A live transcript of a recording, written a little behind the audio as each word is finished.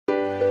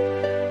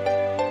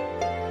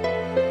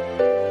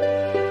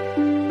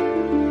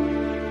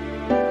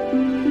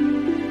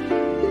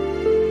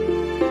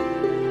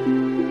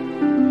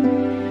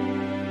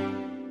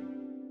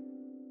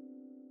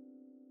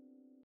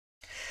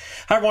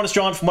Hi everyone, it's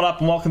John from What Up,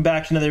 and welcome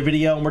back to another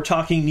video. And we're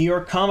talking New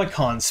York Comic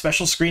Con,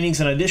 special screenings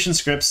and audition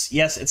scripts.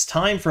 Yes, it's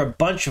time for a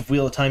bunch of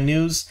Wheel of Time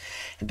news.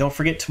 And don't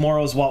forget,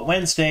 tomorrow's What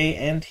Wednesday,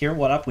 and here,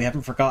 What Up, we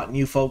haven't forgotten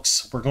you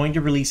folks. We're going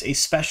to release a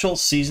special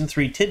Season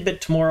 3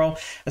 tidbit tomorrow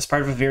as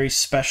part of a very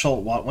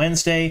special What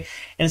Wednesday.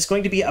 And it's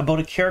going to be about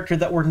a character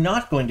that we're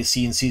not going to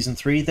see in Season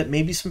 3 that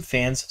maybe some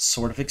fans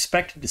sort of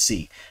expected to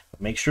see. But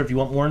make sure if you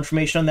want more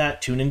information on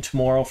that, tune in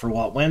tomorrow for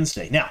What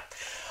Wednesday. Now,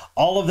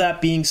 all of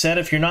that being said,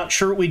 if you're not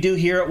sure what we do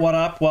here at What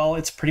Up, well,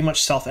 it's pretty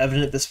much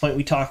self-evident at this point.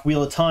 We talk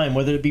Wheel of Time,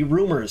 whether it be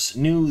rumors,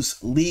 news,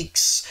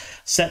 leaks,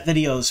 set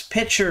videos,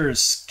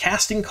 pictures,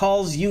 casting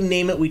calls, you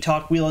name it, we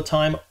talk Wheel of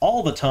Time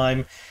all the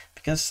time,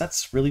 because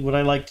that's really what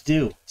I like to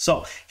do.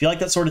 So, if you like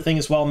that sort of thing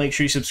as well, make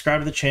sure you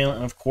subscribe to the channel,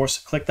 and of course,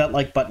 click that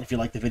like button if you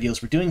like the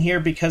videos we're doing here,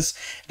 because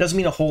it doesn't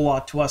mean a whole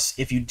lot to us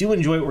if you do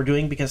enjoy what we're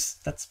doing, because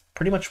that's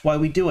pretty much why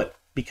we do it.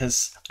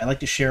 Because I like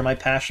to share my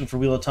passion for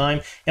Wheel of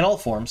Time in all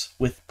forms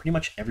with pretty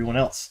much everyone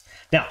else.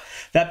 Now,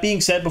 that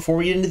being said, before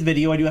we get into the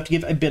video, I do have to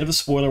give a bit of a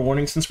spoiler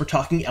warning since we're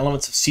talking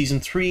elements of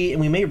Season 3,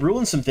 and we may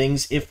ruin some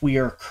things if we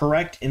are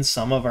correct in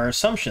some of our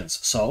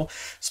assumptions. So,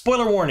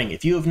 spoiler warning,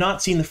 if you have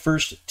not seen the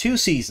first 2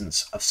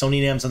 seasons of Sony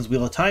and Amazon's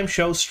Wheel of Time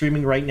show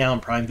streaming right now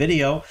on Prime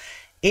Video,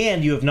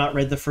 and you have not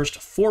read the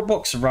first 4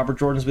 books of Robert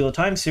Jordan's Wheel of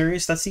Time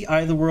series, that's The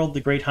Eye of the World,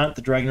 The Great Hunt,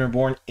 The Dragon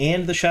Reborn,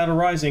 and The Shadow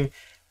Rising,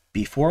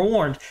 be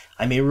forewarned,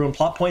 I may ruin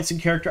plot points and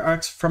character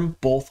arcs from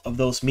both of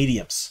those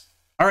mediums.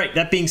 Alright,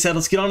 that being said,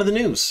 let's get on to the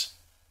news.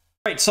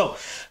 Alright, so,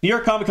 New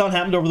York Comic Con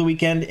happened over the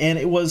weekend, and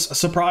it was a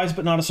surprise,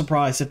 but not a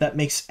surprise, if that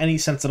makes any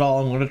sense at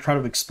all. I'm going to try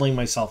to explain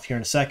myself here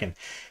in a second.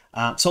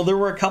 So there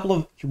were a couple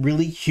of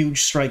really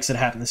huge strikes that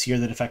happened this year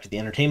that affected the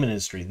entertainment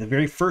industry. The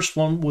very first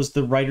one was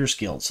the Writers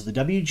Guild. So the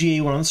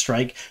WGA went on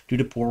strike due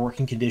to poor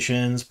working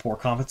conditions, poor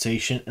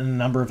compensation, and a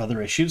number of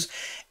other issues.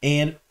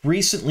 And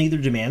recently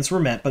their demands were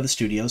met by the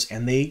studios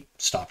and they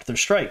stopped their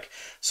strike.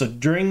 So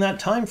during that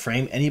time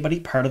frame, anybody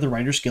part of the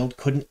Writers Guild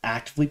couldn't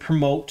actively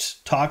promote,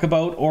 talk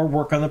about, or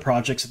work on the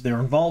projects that they were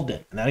involved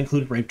in. And that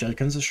included Rafe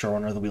Judkins, the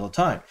showrunner of The Wheel of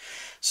Time.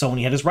 So when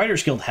he had his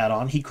Writers Guild hat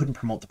on, he couldn't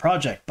promote the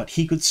project, but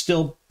he could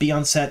still be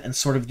on set and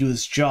sort of do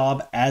his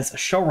job as a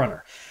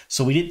showrunner.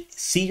 So we didn't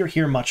see or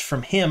hear much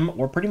from him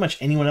or pretty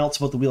much anyone else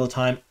about the Wheel of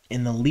Time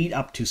in the lead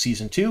up to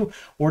Season 2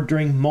 or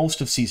during most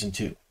of Season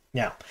 2.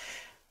 Now,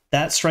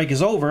 that strike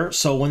is over,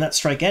 so when that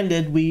strike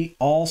ended, we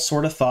all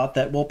sort of thought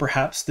that, well,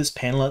 perhaps this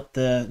panel at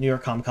the New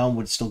York Comic Con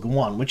would still go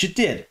on, which it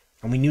did.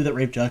 And we knew that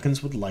Rafe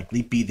Judkins would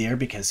likely be there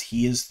because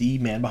he is the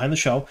man behind the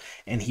show,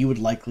 and he would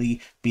likely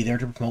be there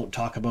to promote and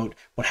talk about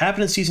what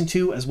happened in Season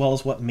 2 as well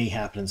as what may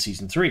happen in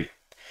Season 3.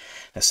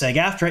 Now,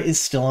 SAG-AFTRA is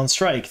still on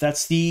strike.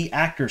 That's the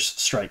actors'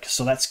 strike,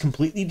 so that's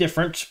completely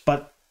different,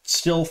 but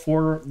still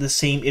for the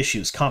same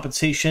issues.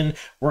 Compensation,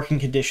 working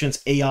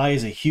conditions, AI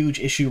is a huge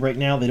issue right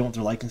now. They don't want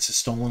their likenses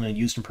stolen and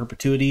used in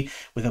perpetuity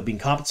without being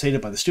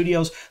compensated by the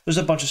studios. There's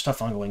a bunch of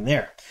stuff ongoing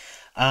there.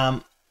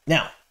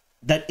 Now,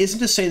 that isn't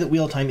to say that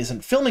Wheel of Time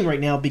isn't filming right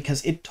now,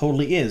 because it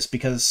totally is,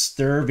 because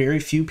there are very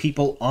few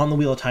people on the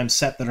Wheel of Time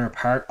set that are a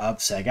part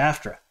of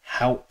SAG-AFTRA.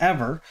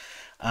 However,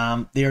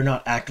 they are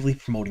not actively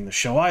promoting the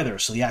show either.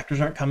 So the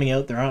actors aren't coming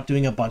out, they're not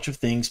doing a bunch of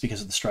things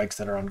because of the strikes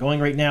that are ongoing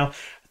right now.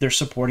 They're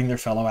supporting their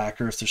fellow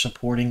actors, they're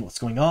supporting what's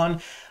going on.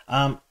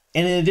 And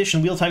in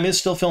addition, Wheel of Time is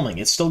still filming.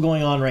 It's still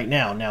going on right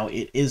now. Now,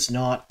 it is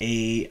not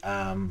a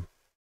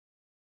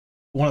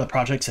one of the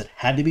projects that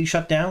had to be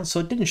shut down,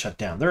 so it didn't shut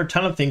down. There are a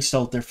ton of things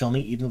still they're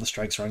filming, even though the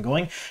strikes are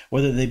ongoing,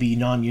 whether they be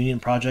non-union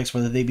projects,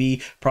 whether they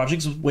be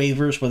projects with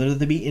waivers, whether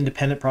they be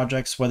independent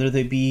projects, whether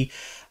they be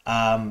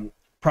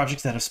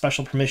projects that have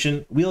special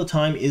permission. Wheel of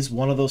Time is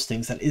one of those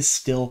things that is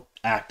still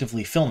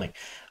actively filming.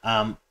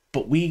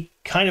 But we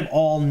kind of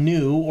all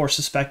knew or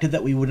suspected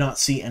that we would not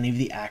see any of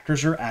the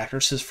actors or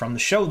actresses from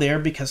the show there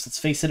because, let's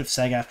face it, if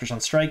SAG-AFTRA's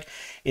on strike,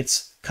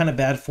 it's kind of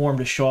bad form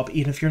to show up,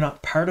 even if you're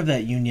not part of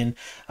that union,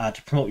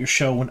 to promote your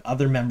show when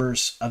other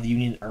members of the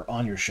union are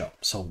on your show.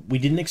 So we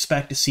didn't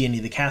expect to see any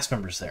of the cast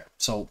members there.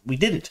 So we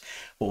didn't.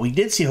 What we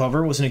did see,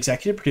 however, was an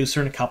executive producer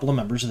and a couple of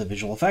members of the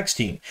visual effects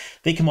team.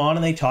 They come on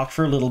and they talk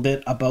for a little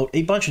bit about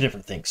a bunch of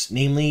different things,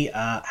 namely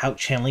how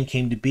channeling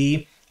came to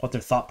be, what their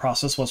thought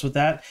process was with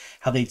that,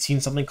 how they'd seen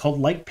something called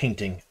light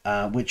painting,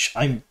 which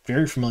I'm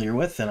very familiar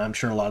with, and I'm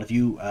sure a lot of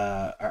you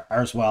are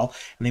as well,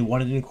 and they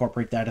wanted to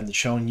incorporate that in the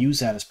show and use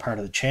that as part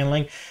of the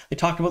channeling. They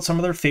talked about some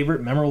of their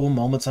favorite memorable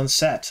moments on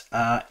set,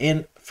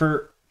 and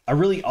for a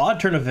really odd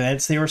turn of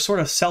events, they were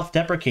sort of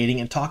self-deprecating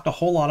and talked a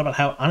whole lot about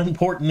how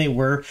unimportant they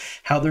were,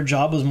 how their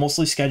job was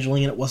mostly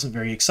scheduling, and it wasn't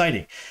very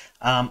exciting.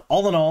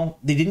 All in all,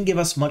 they didn't give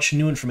us much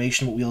new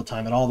information about Wheel of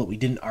Time at all that we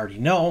didn't already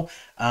know,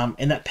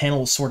 and that panel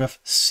was sort of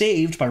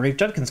saved by Rafe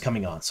Judkins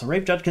coming on. So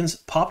Rafe Judkins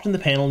popped in the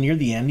panel near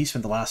the end. He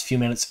spent the last few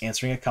minutes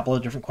answering a couple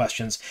of different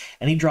questions,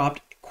 and he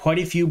dropped quite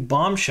a few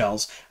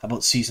bombshells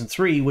about Season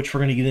 3, which we're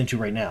going to get into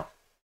right now.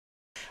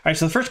 All right,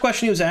 so the first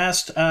question he was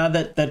asked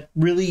that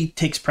really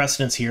takes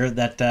precedence here,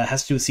 that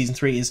has to do with Season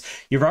 3, is,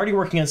 you're already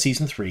working on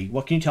Season 3.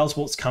 What can you tell us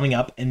about what's coming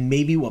up and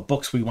maybe what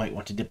books we might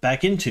want to dip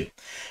back into?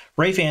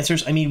 Rafe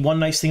answers, I mean, one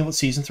nice thing about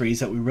season 3 is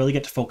that we really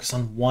get to focus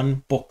on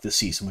one book this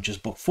season, which is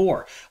book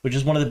 4, which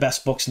is one of the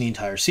best books in the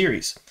entire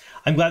series.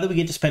 I'm glad that we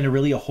get to spend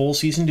a whole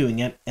season doing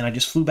it, and I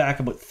just flew back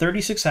about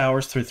 36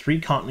 hours through 3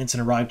 continents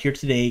and arrived here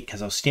today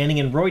because I was standing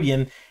in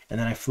Rhuidean, and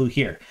then I flew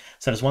here.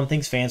 So that is one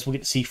thing fans will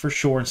get to see for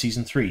sure in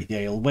season 3, the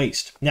Aiel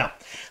Waste. Now,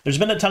 there's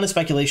been a ton of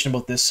speculation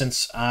about this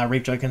since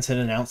Rafe Judkins had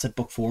announced that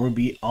book 4 would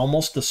be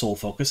almost the sole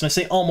focus, and I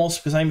say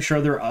almost because I'm sure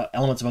there are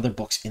elements of other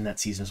books in that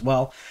season as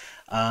well.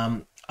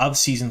 Of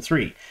season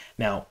 3.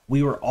 Now,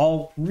 we were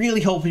all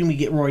really hoping we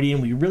get Rhuidean,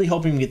 we were really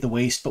hoping we get the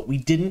Waste, but we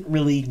didn't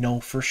really know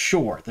for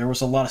sure. There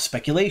was a lot of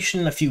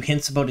speculation, a few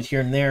hints about it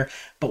here and there,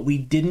 but we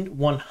didn't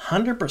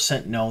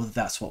 100% know that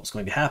that's what was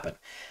going to happen.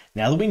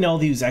 Now that we know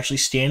that he was actually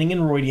standing in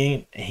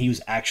Rhuidean, and he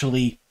was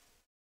actually,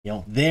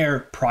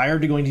 there prior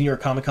to going to New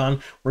York Comic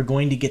Con, we're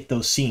going to get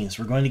those scenes.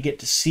 We're going to get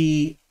to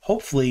see,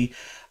 hopefully,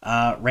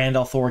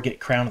 Randall Thor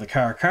get crowned of the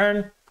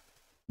Kara.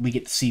 We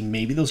get to see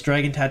maybe those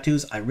dragon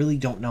tattoos. I really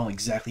don't know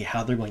exactly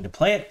how they're going to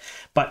play it,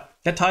 but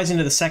that ties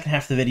into the second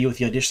half of the video with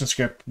the audition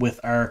script with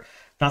our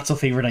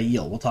not-so-favorite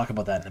Aiel. We'll talk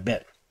about that in a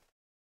bit.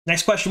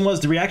 Next question was,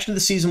 the reaction to the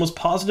season was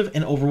positive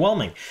and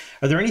overwhelming.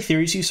 Are there any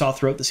theories you saw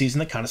throughout the season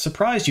that kind of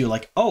surprised you?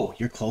 Like, oh,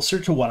 you're closer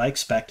to what I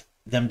expect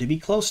them to be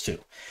close to.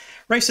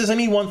 Rafe says, I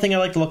mean, one thing I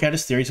like to look at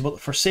is theories about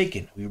the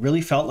Forsaken. We really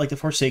felt like the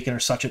Forsaken are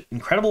such an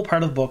incredible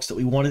part of the books that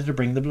we wanted to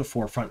bring them to the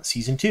forefront in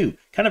season 2,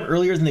 kind of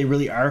earlier than they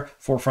really are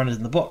forefronted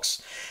in the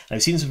books. And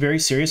I've seen some very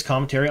serious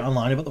commentary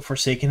online about the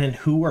Forsaken and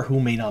who or who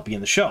may not be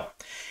in the show.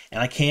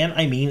 And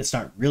I mean, it's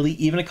not really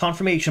even a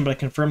confirmation, but I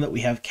confirm that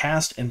we have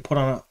cast and put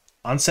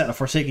on set a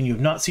Forsaken you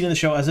have not seen in the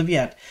show as of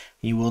yet,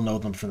 and you will know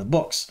them from the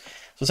books.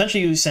 So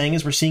essentially what he's saying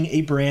is we're seeing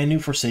a brand new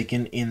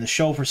Forsaken in the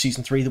show for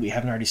season 3 that we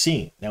haven't already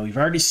seen. Now, we've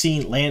already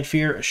seen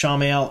Lanfear,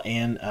 Shamael,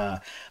 and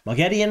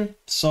Malgedian,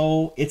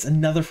 so it's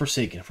another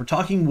Forsaken. If we're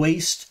talking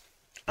Waste,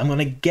 I'm going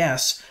to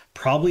guess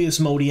probably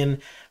Asmodean,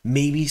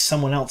 maybe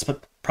someone else,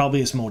 but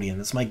probably Asmodean.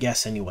 That's my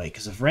guess anyway,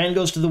 because if Rand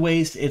goes to the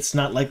Waste, it's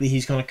not likely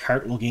he's going to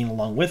cart Logain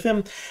along with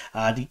him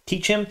to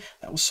teach him.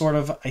 That was sort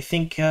of, I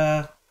think,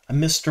 a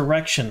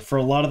misdirection for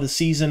a lot of the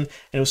season, and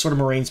it was sort of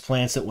Moraine's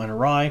plans that went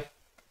awry.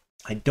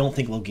 I don't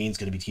think Logain's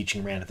going to be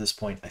teaching Rand at this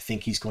point. I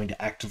think he's going to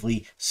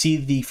actively see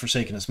the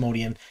Forsaken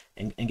Asmodean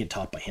and get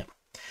taught by him.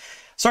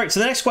 Sorry,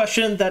 so the next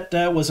question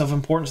that was of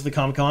importance to the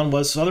Comic-Con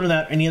was, other than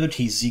that, any other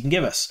teases you can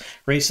give us?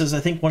 Rafe says, I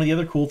think one of the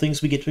other cool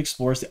things we get to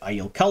explore is the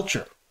Aiel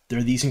culture.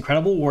 They're these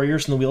incredible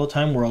warriors in the Wheel of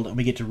Time world, and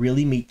we get to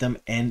really meet them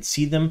and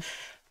see them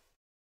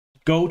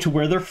go to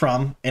where they're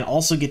from, and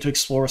also get to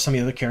explore some of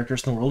the other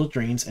characters in the world of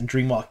dreams and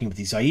dream walking with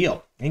these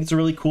Aiel. I think it's a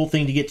really cool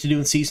thing to get to do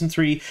in season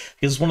 3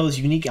 because it's one of those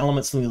unique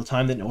elements in the Wheel of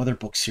Time that no other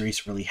book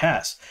series really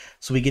has.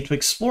 So we get to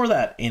explore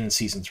that in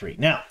season 3.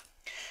 Now,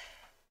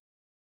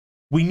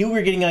 we knew we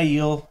were getting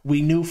Aiel.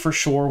 We knew for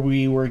sure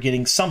we were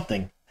getting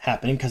something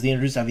happening because they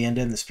introduced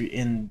Aviendha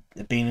in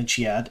Bane and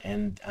Chiad,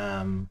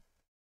 and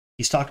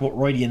he's talked about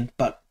Rhuidean,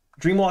 but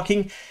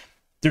dreamwalking,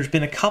 there's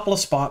been a couple of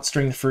spots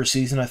during the first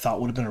season I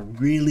thought would have been a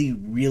really,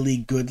 really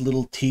good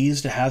little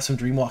tease to have some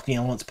dreamwalking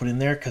elements put in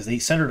there because they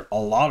centered a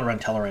lot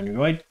around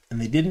Tel'aran'rhiod,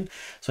 and they didn't.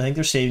 So I think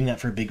they're saving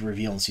that for a big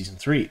reveal in season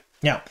 3.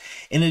 Now,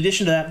 in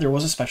addition to that, there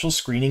was a special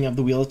screening of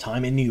The Wheel of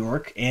Time in New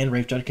York, and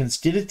Rafe Judkins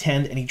did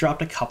attend, and he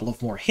dropped a couple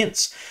of more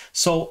hints.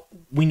 So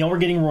we know we're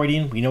getting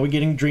Rhuidean, we know we're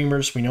getting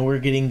Dreamers, we know we're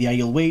getting the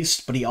Aiel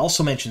Waste, but he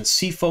also mentioned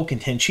Sea Folk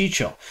and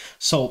Tanchico.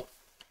 So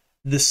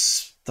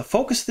the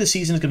focus of this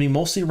season is going to be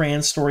mostly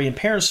Rand's story and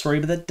Perrin's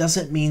story, but that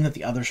doesn't mean that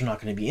the others are not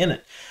going to be in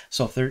it.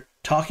 So if they're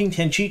talking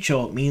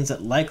Tanchico, it means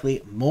that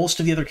likely most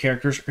of the other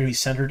characters are going to be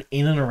centered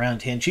in and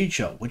around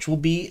Tanchico, which will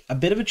be a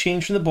bit of a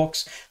change from the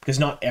books because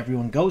not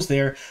everyone goes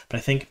there, but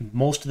I think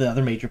most of the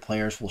other major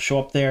players will show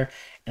up there.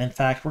 And in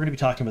fact, we're going to be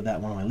talking about that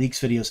in one of my leaks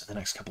videos in the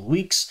next couple of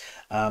weeks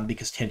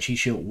because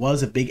Tanchico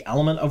was a big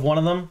element of one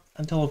of them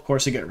until, of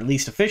course, it got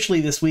released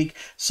officially this week.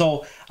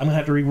 So I'm going to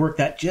have to rework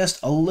that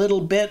just a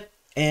little bit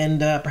and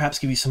perhaps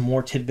give you some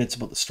more tidbits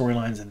about the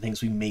storylines and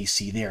things we may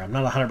see there. I'm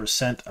not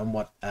 100% on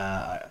what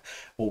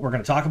we're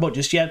going to talk about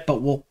just yet,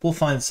 but we'll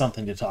find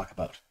something to talk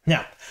about.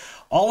 Now,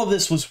 all of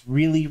this was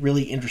really,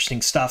 really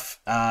interesting stuff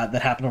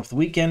that happened over the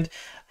weekend.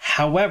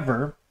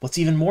 However, what's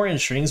even more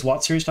interesting is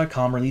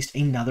WotSeries.com released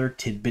another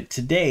tidbit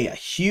today, a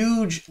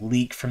huge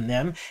leak from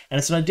them, and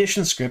it's an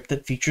audition script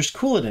that features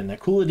Couladin. Now,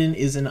 Couladin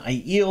is an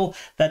Aiel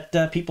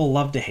that people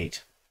love to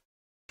hate.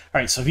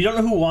 Alright, so if you don't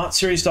know who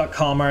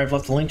WotSeries.com are, I've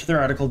left a link to their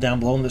article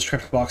down below in the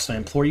description box, and I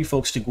implore you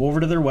folks to go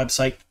over to their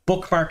website,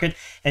 bookmark it,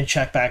 and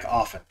check back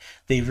often.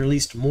 They've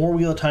released more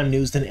Wheel of Time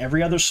news than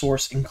every other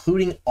source,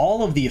 including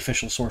all of the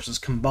official sources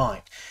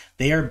combined.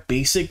 They are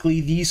basically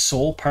the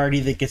sole party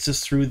that gets us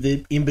through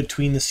the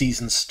in-between the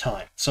seasons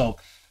time. So,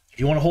 if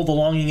you want to hold the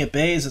longing at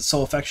bay, as it's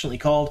so affectionately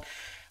called,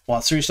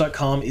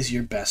 WotSeries.com is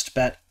your best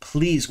bet.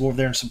 Please go over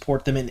there and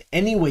support them in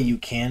any way you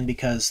can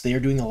because they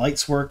are doing the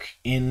lights work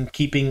in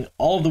keeping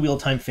all of the Wheel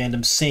of Time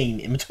fandom sane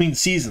in between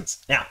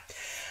seasons. Now,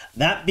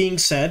 that being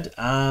said,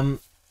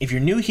 if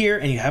you're new here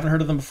and you haven't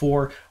heard of them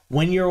before,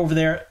 when you're over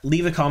there,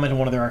 leave a comment on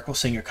one of their articles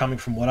saying you're coming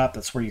from What Up.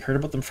 That's where you heard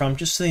about them from,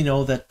 just so they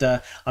know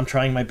that I'm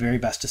trying my very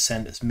best to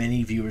send as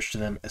many viewers to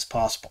them as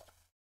possible.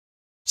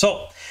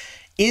 So,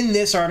 in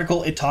this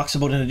article, it talks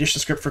about an edition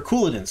script for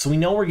Couladin. So we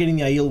know we're getting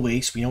the Aiel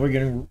Waste. We know we're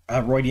getting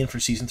Rhuidean for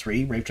Season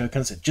 3. Rafe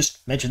Judkins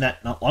just mentioned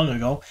that not long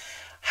ago.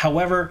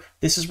 However,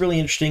 this is really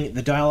interesting.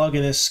 The dialogue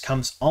in this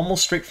comes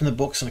almost straight from the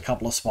books in a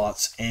couple of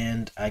spots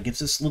and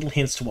gives us little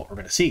hints to what we're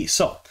going to see.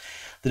 So,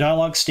 the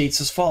dialogue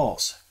states as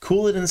follows.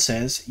 Couladin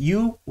says,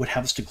 "You would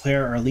have us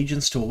declare our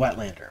allegiance to a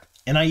wetlander.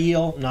 An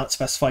Aiel, not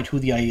specified who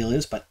the Aiel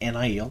is, but an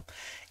Aiel.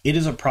 It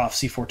is a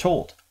prophecy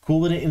foretold."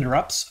 Couladin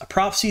interrupts, "A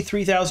prophecy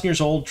 3,000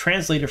 years old,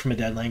 translated from a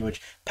dead language,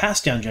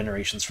 passed down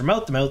generations, from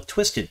mouth to mouth,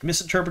 twisted,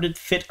 misinterpreted,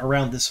 fit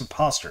around this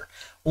impostor.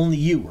 Only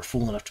you were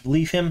fool enough to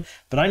believe him,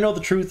 but I know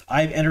the truth.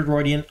 I've entered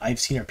Rhuidean. I've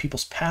seen our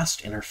people's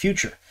past and our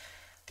future."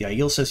 The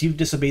Aiel says, "You've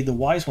disobeyed the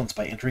wise ones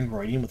by entering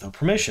Rhuidean without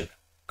permission."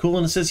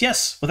 Couladin says,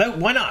 "Yes,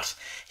 why not?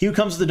 He who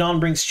comes with the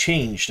dawn brings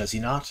change, does he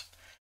not?"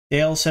 The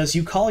Aiel says,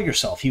 "You call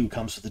yourself he who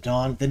comes with the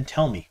dawn, then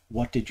tell me,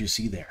 what did you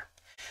see there?"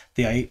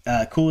 The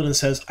Couladin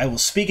says, "I will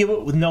speak of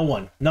it with no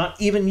one, not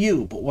even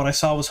you, but what I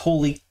saw was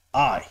holy.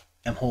 I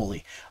am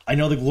holy. I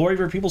know the glory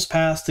of our people's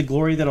past, the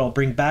glory that I'll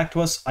bring back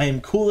to us. I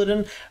am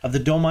Couladin of the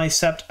Domai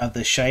Sept of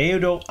the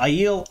Shaiado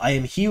Aiel. I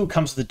am he who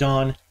comes with the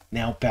dawn.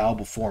 Now bow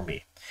before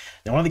me."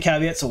 Now, one of the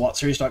caveats that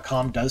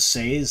WotSeries.com does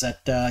say is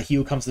that he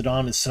who comes with the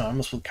dawn is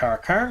synonymous with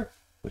Karakar,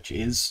 which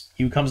is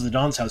he who comes with the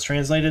dawn is how it's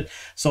translated.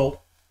 So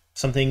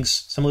some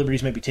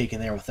liberties might be taken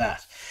there with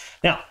that.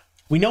 Now,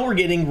 we know we're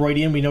getting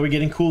Rhuidean, we know we're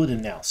getting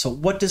Couladin now. So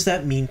what does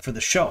that mean for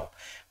the show?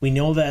 We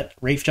know that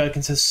Rafe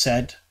Judkins has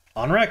said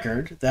on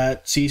record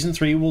that Season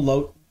 3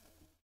 will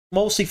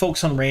mostly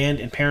focus on Rand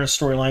and Perrin's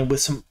storyline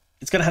with some...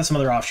 It's going to have some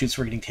other offshoots.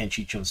 We're getting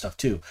Tanchico and stuff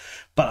too.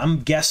 But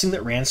I'm guessing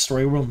that Rand's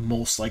story will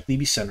most likely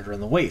be centered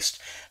on the Waste.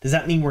 Does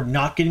that mean we're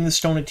not getting the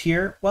Stone of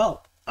Tear?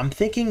 Well, I'm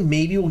thinking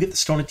maybe we'll get the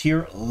Stone of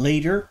Tear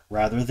later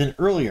rather than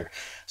earlier.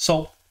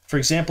 So, for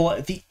example,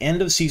 at the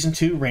end of Season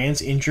 2,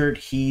 Rand's injured.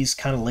 He's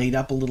kind of laid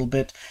up a little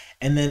bit.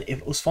 And then if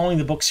it was following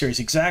the book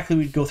series exactly,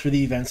 we'd go through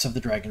the events of the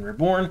Dragon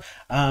Reborn,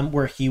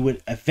 where he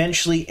would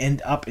eventually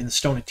end up in the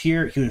Stone of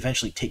Tear. He would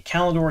eventually take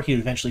Kalendor. He would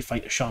eventually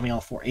fight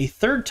Ashamiel for a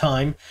third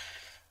time,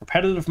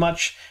 repetitive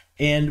much,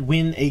 and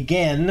win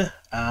again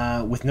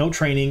with no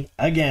training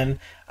again.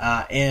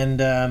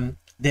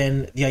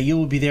 Then the Aiel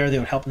would be there. They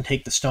would help him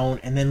take the stone.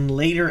 And then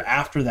later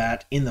after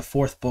that, in the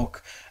fourth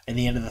book and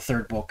the end of the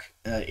third book,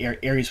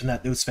 areas from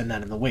that, they would spend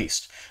that in the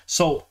Waste.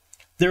 So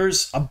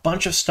there's a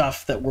bunch of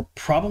stuff that we're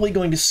probably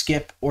going to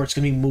skip or it's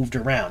going to be moved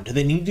around. Do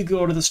they need to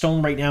go to the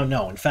stone right now?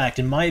 No. In fact,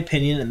 in my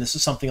opinion, and this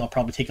is something I'll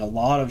probably take a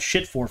lot of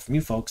shit for from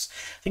you folks,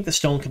 I think the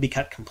stone can be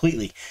cut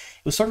completely.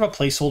 It was sort of a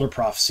placeholder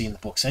prophecy in the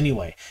books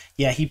anyway.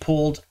 Yeah, he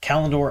pulled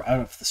Kalendor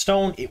out of the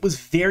stone. It was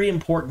very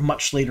important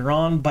much later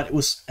on, but it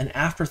was an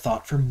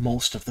afterthought for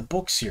most of the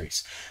book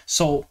series.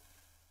 So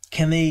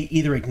can they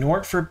either ignore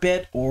it for a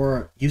bit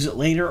or use it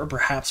later or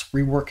perhaps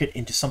rework it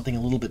into something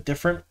a little bit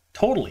different?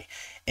 Totally.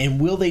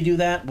 And will they do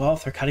that? Well,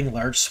 if they're cutting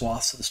large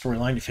swaths of the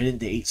storyline to fit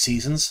into 8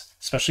 seasons,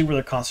 especially where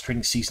they're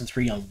concentrating Season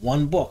 3 on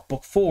one book,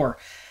 Book 4,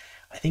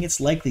 I think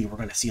it's likely we're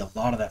going to see a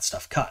lot of that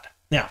stuff cut.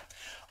 Now,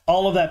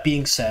 all of that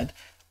being said,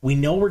 we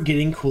know we're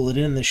getting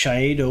Couladin and the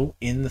Shaiado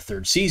in the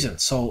 3rd season.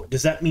 So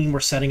does that mean we're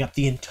setting up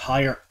the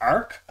entire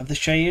arc of the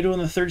Shaiado in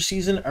the 3rd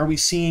season? Are we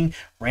seeing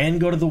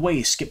Rand go to the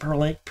Waste, get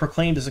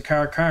proclaimed as a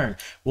Karakar?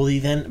 Will he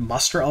then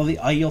muster all the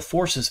Aiel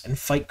forces and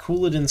fight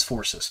Couladin's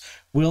forces?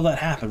 Will that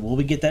happen? Will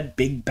we get that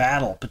big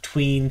battle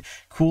between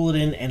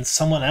Couladin and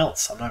someone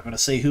else? I'm not going to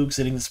say who, because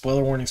getting the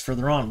spoiler warnings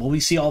further on. Will we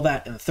see all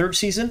that in the 3rd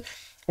season?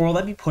 Or will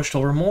that be pushed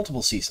over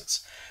multiple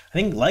seasons? I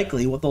think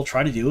likely what they'll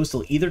try to do is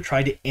they'll either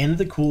try to end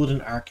the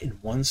Couladin arc in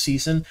 1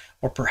 season,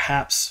 or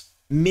perhaps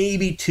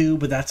maybe 2,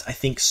 but that's, I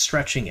think,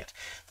 stretching it.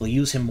 They'll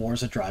use him more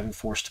as a driving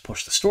force to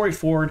push the story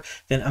forward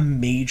than a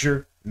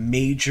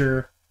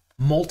major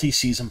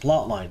multi-season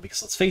plot line,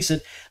 because let's face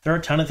it, there are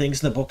a ton of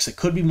things in the books that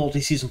could be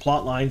multi-season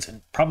plot lines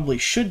and probably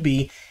should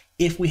be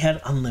if we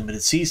had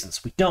unlimited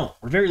seasons. We don't.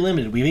 We're very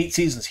limited. We have 8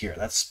 seasons here.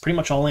 That's pretty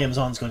much all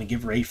Amazon's going to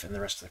give Rafe and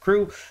the rest of the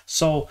crew.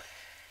 So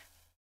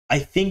I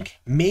think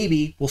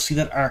maybe we'll see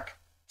that arc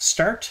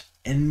start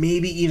and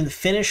maybe even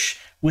finish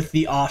with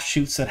the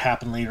offshoots that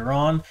happen later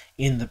on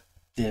in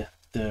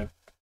the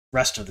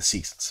rest of the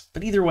seasons.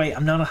 But either way,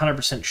 I'm not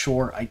 100%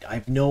 sure. I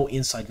have no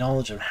inside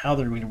knowledge on how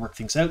they're going to work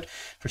things out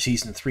for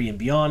Season 3 and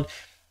beyond.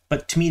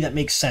 But to me, that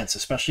makes sense,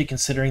 especially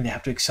considering they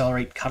have to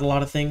accelerate and cut a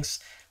lot of things.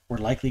 We're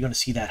likely going to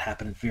see that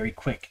happen very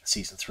quick in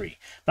Season 3. I'm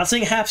not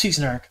saying a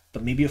half-season arc,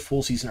 but maybe a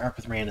full-season arc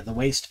with Rand in the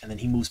Waste, and then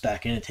he moves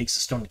back in and takes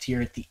the Stone of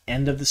Tear at the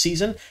end of the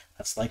season.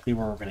 That's likely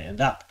where we're going to end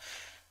up.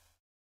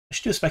 I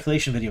should do a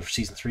speculation video for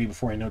Season 3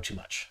 before I know too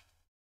much.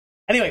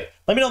 Anyway,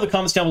 let me know in the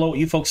comments down below what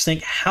you folks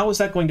think. How is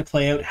that going to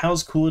play out? How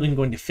is Couladin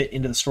going to fit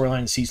into the storyline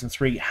in Season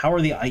 3? How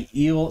are the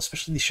Aiel,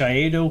 especially the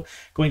Shaiado,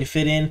 going to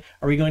fit in?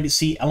 Are we going to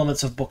see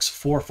elements of Books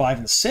 4, 5,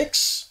 and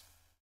 6?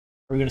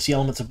 Are we going to see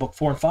elements of Book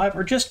 4 and 5?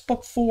 Or just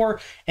Book 4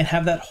 and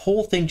have that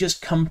whole thing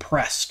just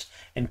compressed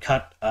and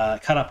cut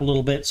up a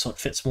little bit so it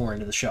fits more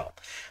into the show.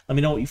 Let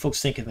me know what you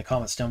folks think in the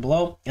comments down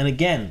below. And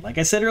again, like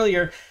I said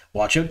earlier,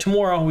 watch out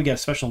tomorrow. We got a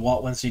special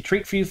Walt Wednesday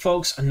treat for you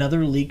folks.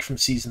 Another leak from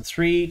Season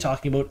 3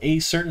 talking about a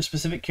certain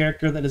specific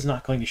character that is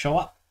not going to show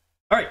up.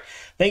 All right,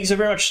 thank you so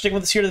very much for sticking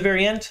with us here to the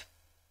very end.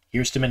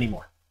 Here's to many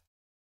more.